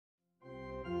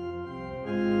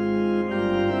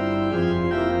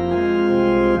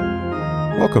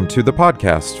Welcome to the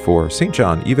podcast for St.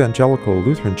 John Evangelical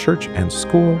Lutheran Church and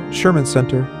School, Sherman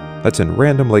Center, that's in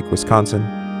Random Lake, Wisconsin,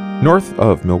 north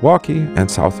of Milwaukee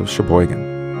and south of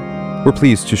Sheboygan. We're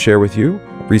pleased to share with you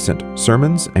recent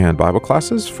sermons and Bible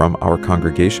classes from our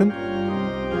congregation.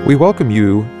 We welcome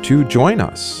you to join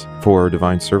us for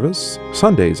Divine Service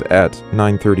Sundays at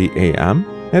 9:30 a.m.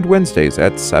 and Wednesdays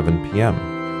at 7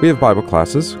 p.m. We have Bible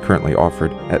classes currently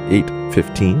offered at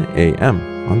 8:15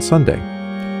 a.m. on Sunday.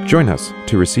 Join us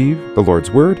to receive the Lord's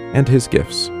Word and His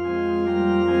gifts.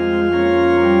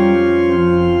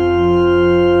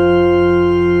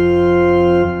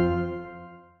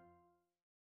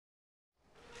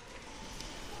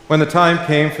 When the time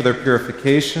came for their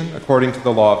purification, according to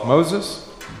the law of Moses,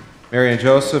 Mary and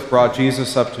Joseph brought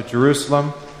Jesus up to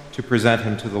Jerusalem to present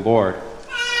him to the Lord.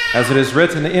 As it is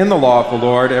written in the law of the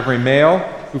Lord, every male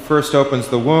who first opens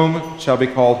the womb shall be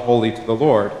called holy to the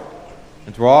Lord,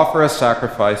 and to offer a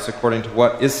sacrifice according to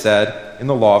what is said in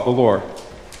the law of the Lord,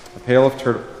 a pair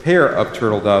of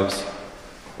turtle doves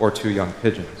or 2 young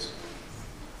pigeons.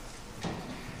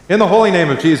 In the holy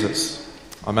name of Jesus,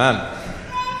 Amen.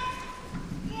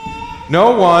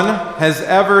 No one has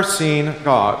ever seen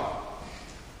God,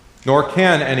 nor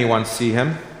can anyone see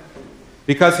him,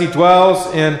 because he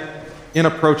dwells in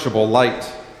inapproachable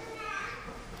light.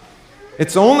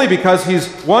 It's only because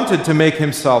he's wanted to make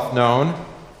himself known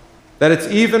that it's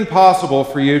even possible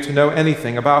for you to know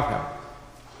anything about him.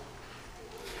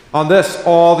 On this,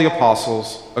 all the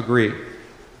apostles agree.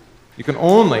 You can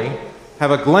only have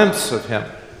a glimpse of him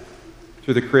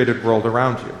through the created world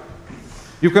around you.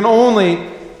 You can only,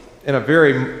 in a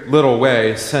very little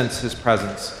way, sense his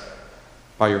presence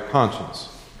by your conscience.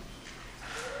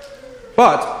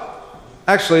 But,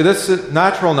 actually, this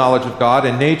natural knowledge of God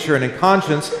in nature and in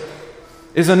conscience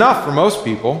is enough for most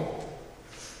people.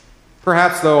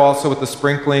 Perhaps, though, also with the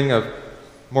sprinkling of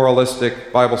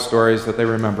moralistic Bible stories that they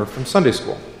remember from Sunday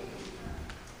school.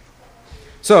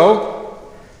 So,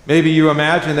 maybe you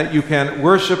imagine that you can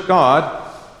worship God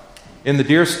in the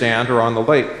deer stand or on the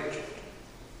lake.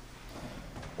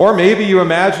 Or maybe you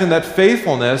imagine that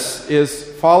faithfulness is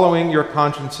following your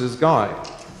conscience's guide,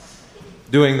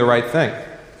 doing the right thing.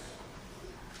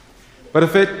 But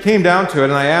if it came down to it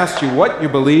and I asked you what you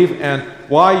believe and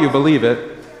why you believe it,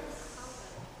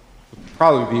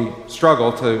 probably be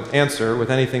struggle to answer with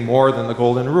anything more than the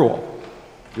golden rule: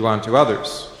 do unto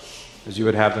others as you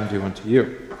would have them do unto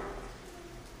you.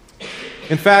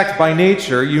 In fact, by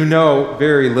nature, you know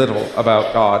very little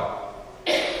about God,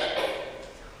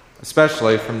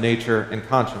 especially from nature and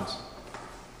conscience.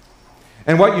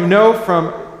 And what you know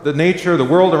from the nature, the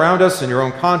world around us, and your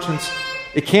own conscience,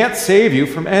 it can't save you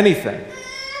from anything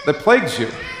that plagues you,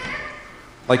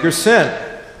 like your sin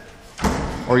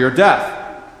or your death,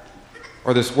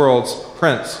 or this world's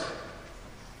prince.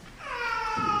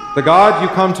 The God you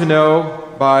come to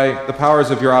know by the powers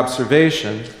of your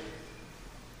observation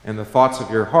and the thoughts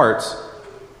of your hearts,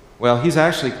 well, he's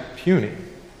actually puny,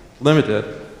 limited,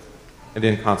 and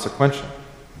inconsequential.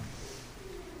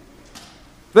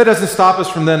 That doesn't stop us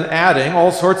from then adding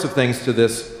all sorts of things to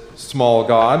this small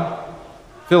God: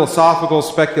 philosophical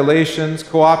speculations,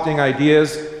 co-opting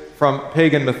ideas from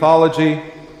pagan mythology,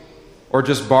 or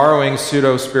just borrowing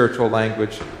pseudo-spiritual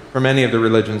language from any of the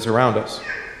religions around us.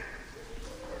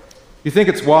 You think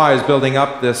it's wise building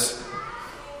up this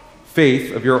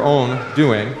faith of your own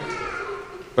doing,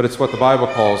 but it's what the Bible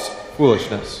calls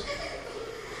foolishness.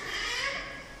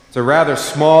 It's a rather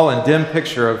small and dim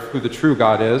picture of who the true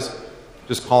God is,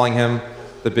 just calling him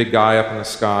the big guy up in the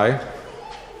sky.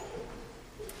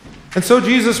 And so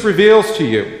Jesus reveals to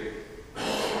you.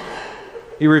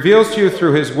 He reveals to you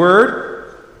through his word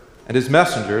and his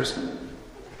messengers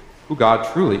who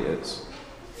God truly is.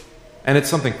 And it's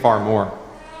something far more.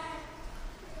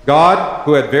 God,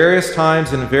 who at various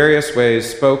times and in various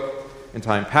ways spoke in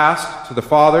time past to the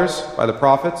fathers by the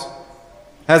prophets,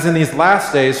 has in these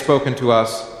last days spoken to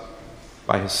us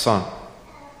by his Son.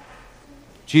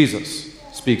 Jesus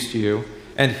speaks to you,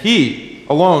 and he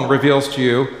alone reveals to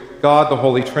you God the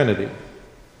Holy Trinity,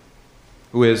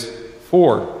 who is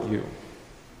for you.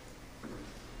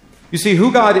 You see,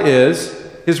 who God is,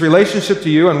 his relationship to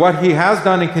you, and what he has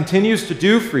done and continues to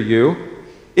do for you,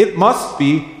 it must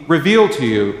be revealed to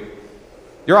you.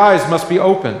 Your eyes must be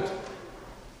opened,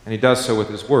 and he does so with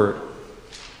his word.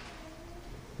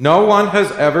 No one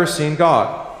has ever seen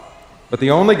God, but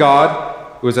the only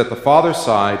God who is at the Father's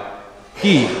side,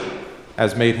 he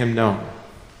has made him known.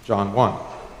 John 1.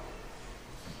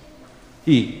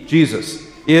 He, Jesus,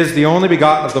 is the only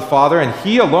begotten of the Father, and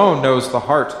he alone knows the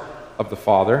heart of the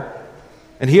Father,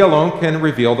 and he alone can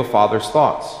reveal the Father's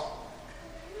thoughts.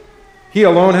 He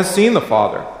alone has seen the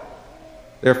Father,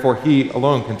 Therefore, he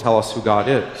alone can tell us who God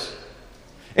is.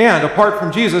 And apart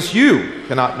from Jesus, you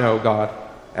cannot know God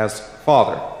as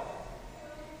Father.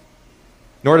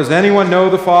 Nor does anyone know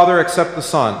the Father except the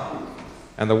Son,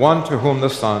 and the one to whom the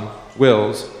Son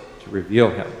wills to reveal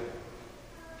him.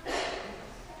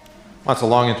 Well, that's a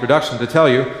long introduction to tell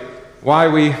you why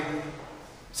we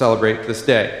celebrate this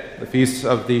day, the feast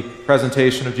of the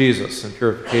presentation of Jesus and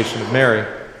purification of Mary.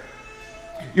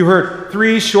 You heard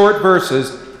 3 short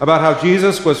verses about how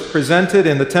Jesus was presented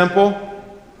in the temple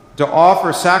to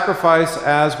offer sacrifice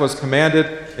as was commanded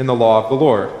in the law of the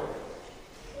Lord.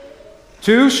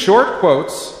 2 short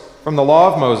quotes from the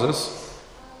law of Moses,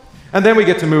 and then we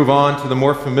get to move on to the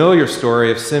more familiar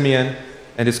story of Simeon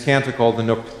and his canticle, the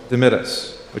Nunc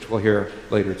Dimittis, which we'll hear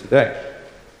later today.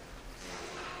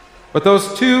 But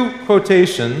those 2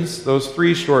 quotations, those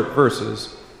 3 short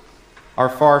verses, are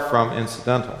far from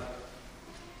incidental.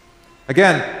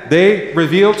 Again, they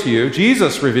reveal to you,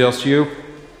 Jesus reveals to you,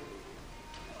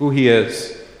 who he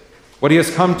is, what he has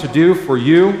come to do for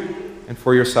you and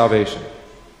for your salvation.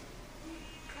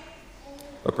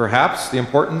 But perhaps the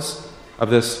importance of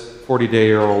this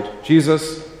 40-day-old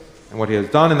Jesus and what he has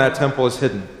done in that temple is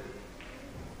hidden.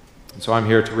 And so I'm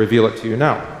here to reveal it to you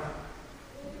now.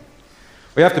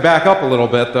 We have to back up a little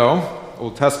bit, though,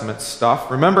 Old Testament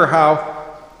stuff. Remember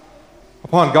how,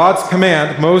 upon God's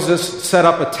command, Moses set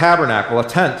up a tabernacle, a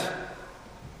tent,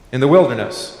 in the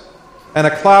wilderness. And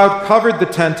a cloud covered the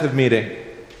tent of meeting.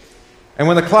 And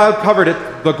when the cloud covered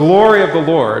it, the glory of the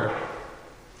Lord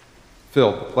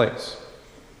filled the place.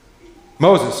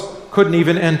 Moses couldn't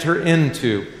even enter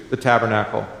into the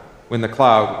tabernacle when the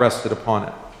cloud rested upon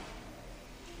it.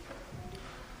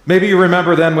 Maybe you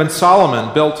remember then when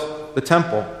Solomon built the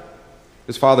temple,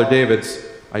 his father David's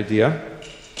idea,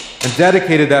 and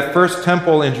dedicated that first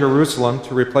temple in Jerusalem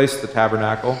to replace the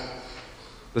tabernacle.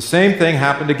 The same thing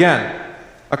happened again.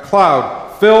 A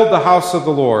cloud filled the house of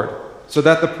the Lord, so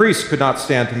that the priests could not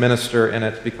stand to minister in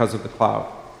it because of the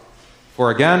cloud.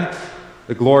 For again,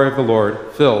 the glory of the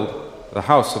Lord filled the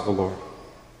house of the Lord.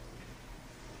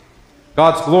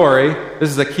 God's glory, this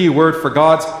is a key word for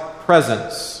God's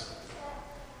presence.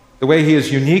 The way he is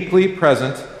uniquely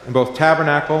present in both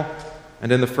tabernacle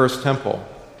and in the first temple.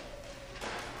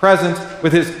 Present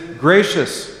with his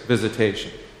gracious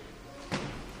visitation,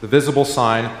 the visible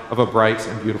sign of a bright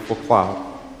and beautiful cloud.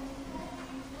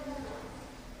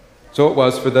 So it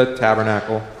was for the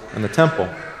tabernacle and the temple.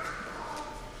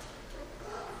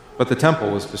 But the temple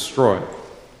was destroyed.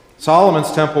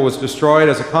 Solomon's temple was destroyed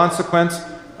as a consequence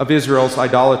of Israel's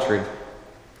idolatry,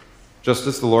 just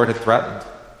as the Lord had threatened.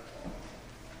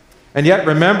 And yet,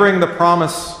 remembering the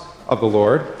promise of the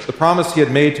Lord, the promise he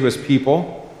had made to his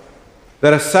people,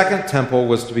 that a second temple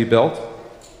was to be built,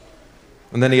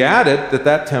 and then he added that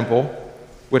that temple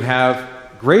would have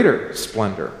greater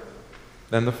splendor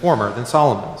than the former, than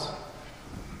Solomon's.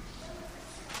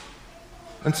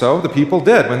 And so the people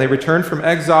did. When they returned from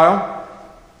exile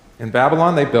in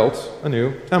Babylon, they built a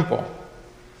new temple.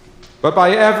 But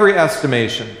by every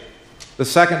estimation, the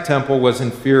second temple was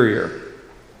inferior,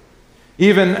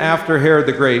 even after Herod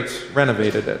the Great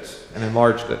renovated it and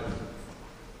enlarged it.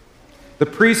 The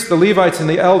priests, the Levites, and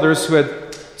the elders who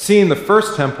had seen the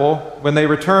first temple, when they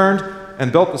returned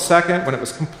and built the second, when it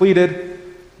was completed,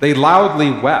 they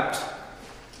loudly wept.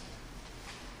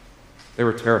 They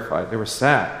were terrified. They were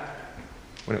sad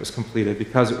when it was completed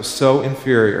because it was so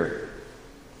inferior.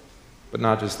 But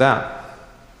not just that.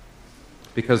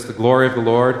 Because the glory of the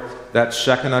Lord, that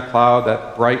Shekinah cloud,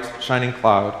 that bright, shining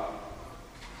cloud,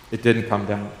 it didn't come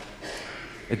down.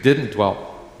 It didn't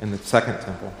dwell in the second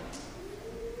temple.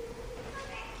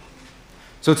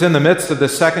 So it's in the midst of the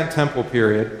second temple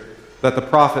period that the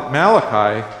prophet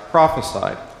Malachi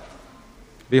prophesied.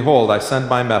 Behold, I send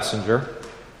my messenger,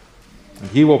 and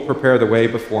he will prepare the way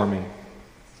before me.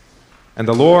 And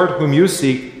the Lord whom you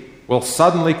seek will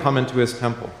suddenly come into his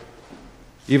temple,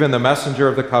 even the messenger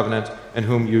of the covenant in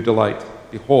whom you delight.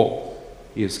 Behold,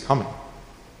 he is coming.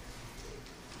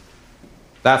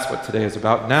 That's what today is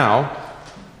about. Now,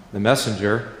 the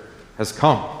messenger has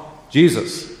come,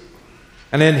 Jesus.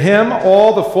 And in him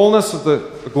all the fullness of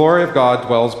the glory of God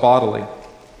dwells bodily.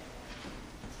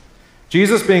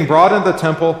 Jesus being brought into the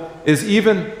temple is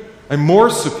even a more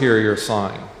superior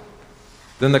sign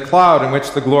than the cloud in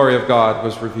which the glory of God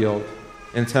was revealed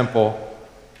in temple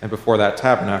and before that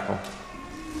tabernacle.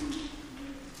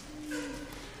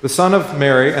 The Son of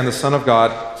Mary and the Son of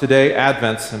God today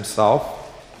advents himself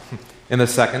in the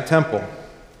second temple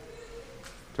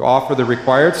to offer the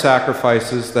required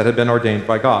sacrifices that had been ordained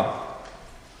by God.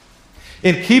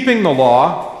 In keeping the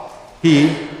law,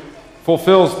 he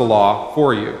fulfills the law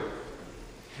for you.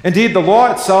 Indeed, the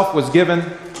law itself was given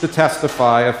to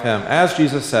testify of him. As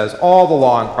Jesus says, all the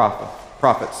law and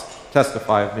prophets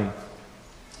testify of me.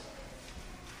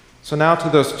 So now to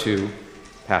those two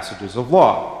passages of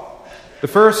law. The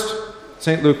first,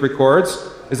 St. Luke records,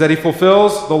 is that he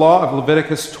fulfills the law of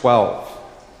Leviticus 12.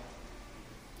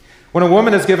 When a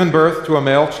woman has given birth to a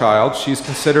male child, she's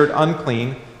considered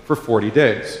unclean for 40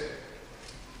 days.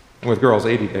 And with girls,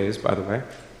 80 days, by the way.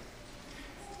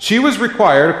 She was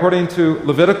required, according to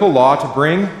Levitical law, to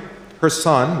bring her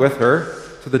son with her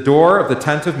to the door of the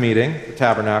tent of meeting, the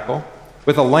tabernacle,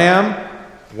 with a lamb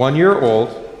 1 year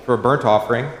old for a burnt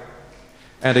offering,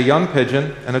 and a young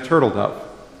pigeon and a turtle dove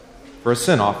for a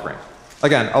sin offering.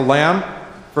 Again, a lamb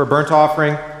for a burnt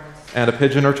offering and a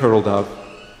pigeon or turtle dove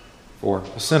for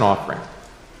a sin offering.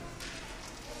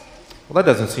 Well, that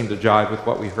doesn't seem to jive with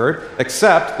what we heard,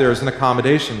 except there's an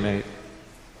accommodation made.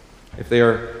 If they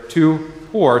are too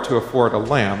poor to afford a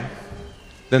lamb,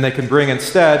 then they can bring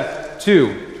instead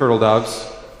 2 turtle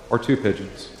doves or 2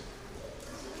 pigeons.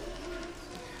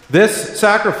 This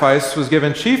sacrifice was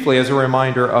given chiefly as a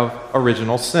reminder of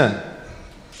original sin,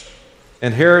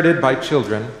 inherited by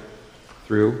children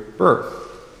through birth.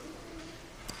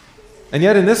 And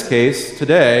yet in this case,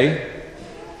 today,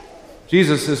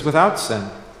 Jesus is without sin.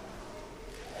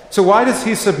 So why does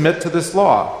he submit to this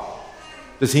law?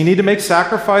 Does he need to make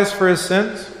sacrifice for his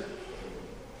sins?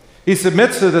 He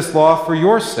submits to this law for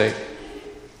your sake.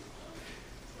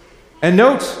 And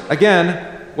note,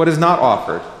 again, what is not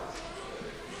offered: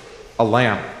 a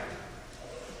lamb.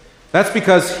 That's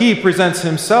because he presents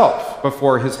himself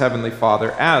before his heavenly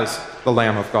Father as the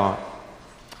Lamb of God,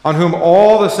 on whom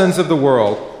all the sins of the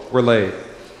world were laid.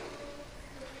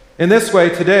 In this way,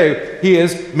 today, he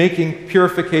is making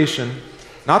purification,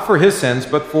 not for his sins,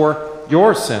 but for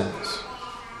your sins.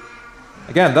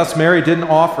 Again, thus Mary didn't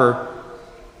offer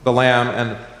the lamb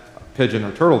and pigeon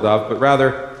or turtle dove, but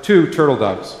rather 2 turtle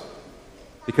doves,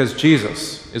 because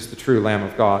Jesus is the true Lamb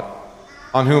of God,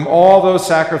 on whom all those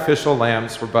sacrificial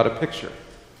lambs were but a picture.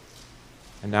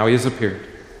 And now he has appeared.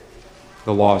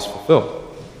 The law is fulfilled.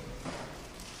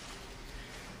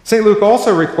 St. Luke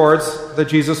also records that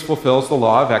Jesus fulfills the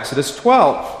law of Exodus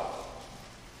 12,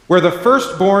 where the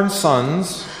firstborn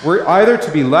sons were either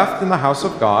to be left in the house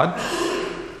of God,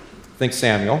 think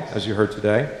Samuel, as you heard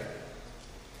today,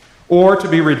 or to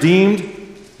be redeemed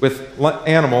with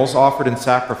animals offered in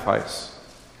sacrifice,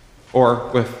 or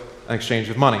with an exchange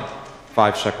of money,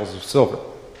 5 shekels of silver.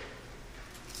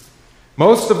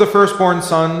 Most of the firstborn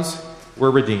sons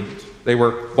were redeemed. They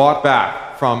were bought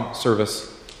back from service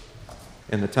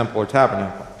in the temple or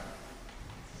tabernacle.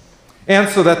 And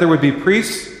so that there would be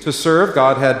priests to serve,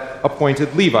 God had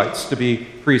appointed Levites to be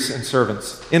priests and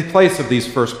servants in place of these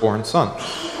firstborn sons.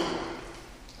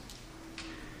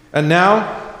 And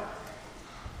now,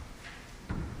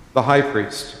 the high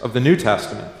priest of the New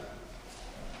Testament,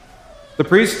 the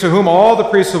priest to whom all the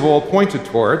priests of old pointed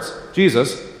towards,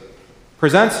 Jesus,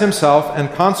 presents himself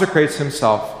and consecrates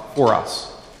himself for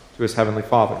us to his heavenly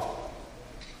Father.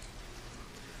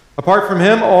 Apart from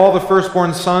him, all the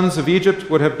firstborn sons of Egypt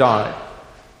would have died.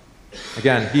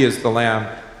 Again, he is the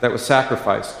lamb that was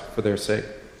sacrificed for their sake.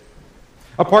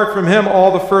 Apart from him,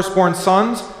 all the firstborn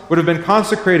sons would have been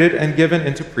consecrated and given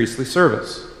into priestly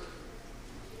service.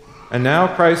 And now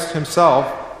Christ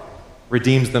himself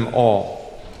redeems them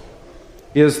all.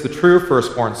 He is the true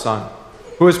firstborn son,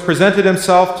 who has presented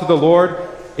himself to the Lord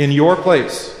in your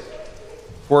place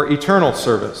for eternal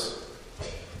service.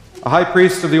 A high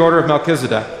priest of the order of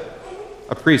Melchizedek,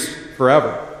 a priest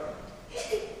forever.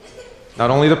 Not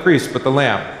only the priest, but the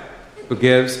Lamb, who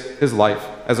gives his life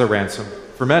as a ransom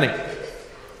for many,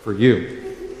 for you.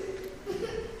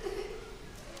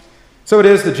 So it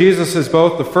is that Jesus is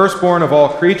both the firstborn of all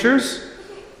creatures,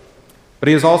 but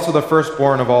he is also the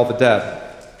firstborn of all the dead.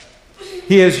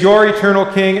 He is your eternal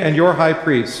King and your high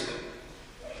priest.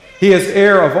 He is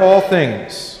heir of all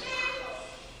things.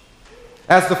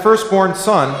 As the firstborn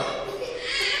son,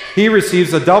 he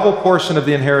receives a double portion of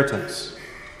the inheritance.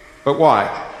 But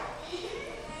why?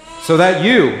 So that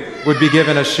you would be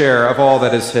given a share of all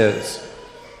that is his,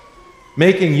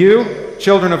 making you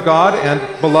children of God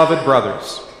and beloved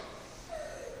brothers.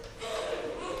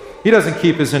 He doesn't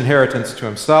keep his inheritance to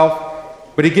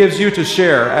himself, but he gives you to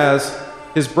share as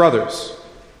his brothers,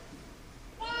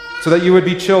 so that you would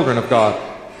be children of God,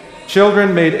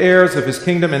 children made heirs of his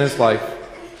kingdom and his life.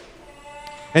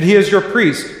 And he is your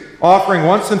priest, offering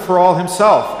once and for all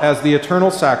himself as the eternal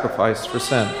sacrifice for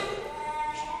sin,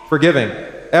 forgiving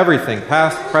everything,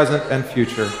 past, present, and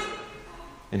future,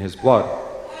 in his blood.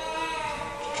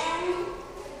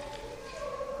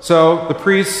 So the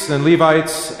priests and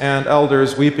Levites and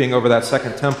elders weeping over that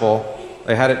second temple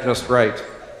They had it just right.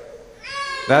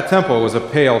 That temple was a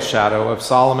pale shadow of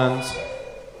Solomon's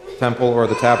temple or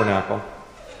the tabernacle.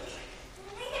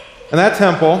 And that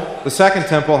temple, the second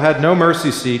temple, had no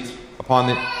mercy seat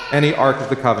upon any Ark of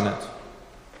the Covenant.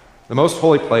 The most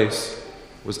holy place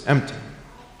was empty,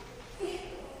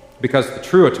 because the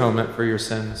true atonement for your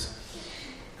sins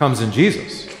comes in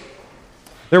Jesus.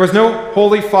 There was no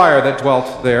holy fire that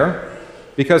dwelt there,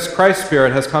 because Christ's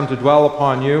Spirit has come to dwell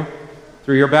upon you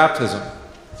through your baptism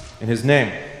in his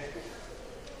name.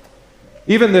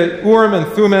 Even the Urim and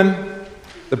Thummim,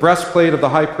 the breastplate of the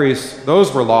high priest,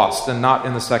 those were lost and not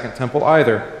in the second temple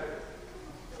either,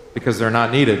 because they're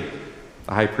not needed.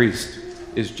 The high priest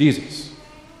is Jesus.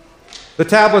 The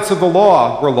tablets of the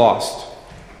law were lost,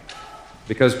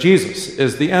 because Jesus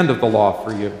is the end of the law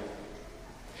for you.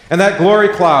 And that glory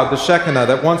cloud, the Shekinah,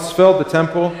 that once filled the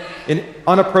temple in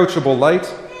unapproachable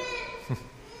light,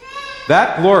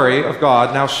 that glory of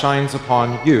God now shines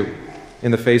upon you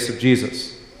in the face of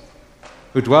Jesus,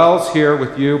 who dwells here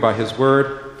with you by his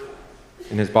word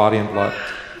in his body and blood.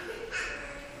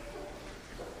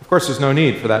 Of course, there's no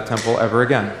need for that temple ever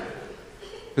again,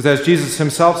 because as Jesus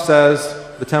himself says,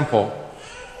 the temple,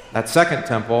 that second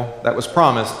temple that was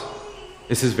promised,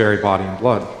 is his very body and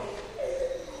blood.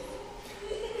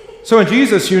 So in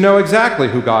Jesus, you know exactly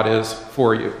who God is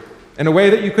for you, in a way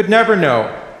that you could never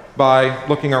know by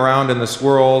looking around in this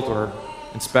world or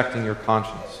inspecting your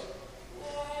conscience.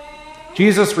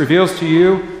 Jesus reveals to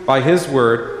you by his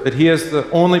word that he is the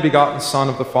only begotten Son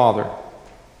of the Father,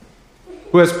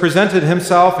 who has presented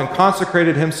himself and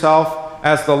consecrated himself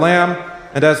as the Lamb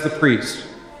and as the priest,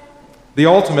 the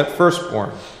ultimate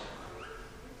firstborn.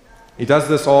 He does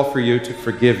this all for you to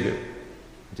forgive you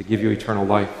and to give you eternal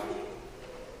life.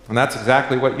 And that's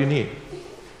exactly what you need,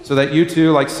 so that you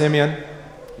too, like Simeon,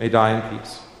 may die in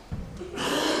peace.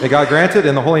 May God grant it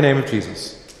in the holy name of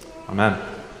Jesus. Amen.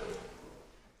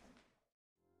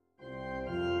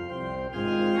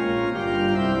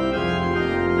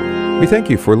 We thank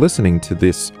you for listening to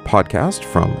this podcast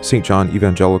from St. John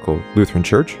Evangelical Lutheran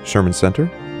Church, Sherman Center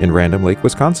in Random Lake,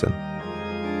 Wisconsin.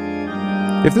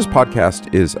 If this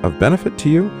podcast is of benefit to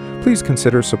you, please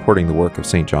consider supporting the work of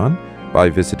St. John by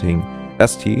visiting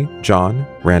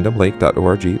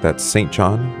stjohnrandomlake.org. That's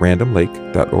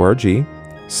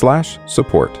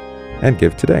stjohnrandomlake.org/support, and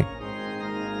give today.